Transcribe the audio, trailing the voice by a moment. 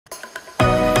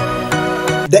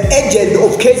The agent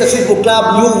of KAIZER Chiefs Football Club,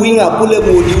 new winger Pule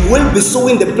MMODI, will be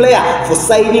suing the player for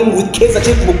signing with KAIZER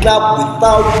Chiefs Football Club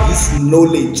without his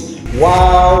knowledge.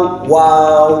 Wow,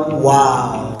 wow,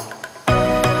 wow.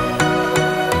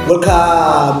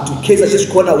 Welcome to KAIZER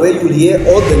Chiefs Corner, where you will hear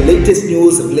all the latest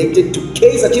news related to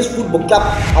KAIZER Chiefs Football Club.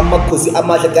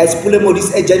 Guys, Pule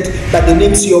MMODI's agent by the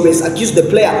name SUED has accused the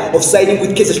player of signing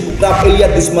with KAIZER Chiefs Football Club earlier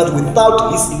this month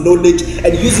without his knowledge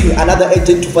and using another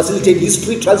agent to facilitate his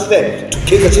free transfer to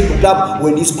KAIZER Chiefs Football Club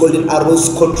when his Golden Arrows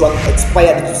contract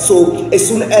expired. So, as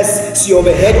soon as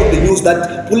SUED heard of the news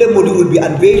that Pule MMODI will be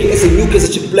unveiled as a new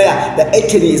KAIZER Chiefs player, the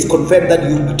attorney has confirmed that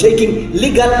he will be taking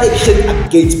legal action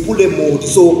against Pule MMODI.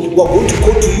 So, we're going to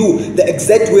quote to you the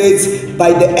exact words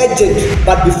by the agent,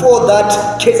 but before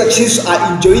that, KAIZER Chiefs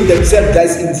are enjoying themselves,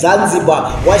 guys, in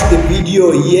Zanzibar. Watch the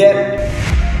video here.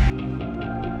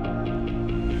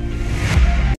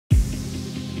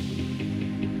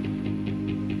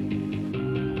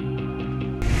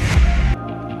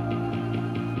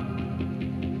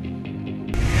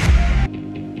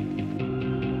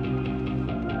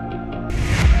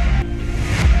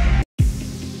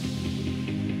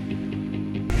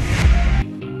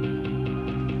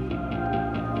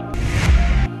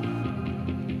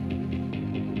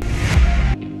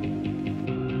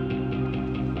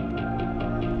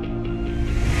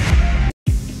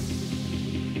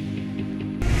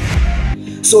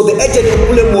 So the agent of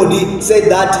Pule MMODI said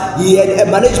that he had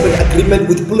a management agreement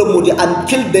with Pule MMODI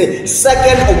until the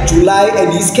 2nd of July,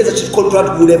 and his KAIZER Chiefs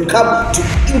contract would have come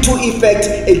into effect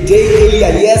a day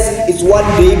earlier. Yes, it's one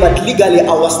day, but legally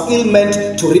I was still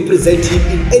meant to represent him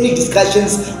in any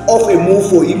discussions of a move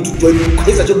for him to join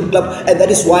KAIZER Chiefs Club, and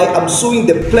that is why I'm suing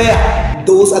the player.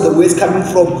 Those are the words coming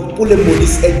from Pule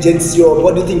MMODI's agents.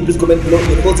 What do you think? Please comment below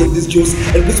your thoughts on this news,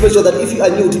 and please make sure that if you are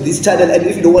new to this channel and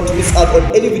if you don't want to miss out on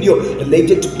any video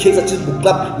related to KAIZER Chiefs Football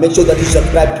Club, make sure that you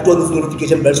subscribe, turn on this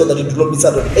notification bell so that you do not miss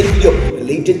out on any video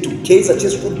related to KAIZER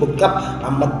Chiefs Football Club.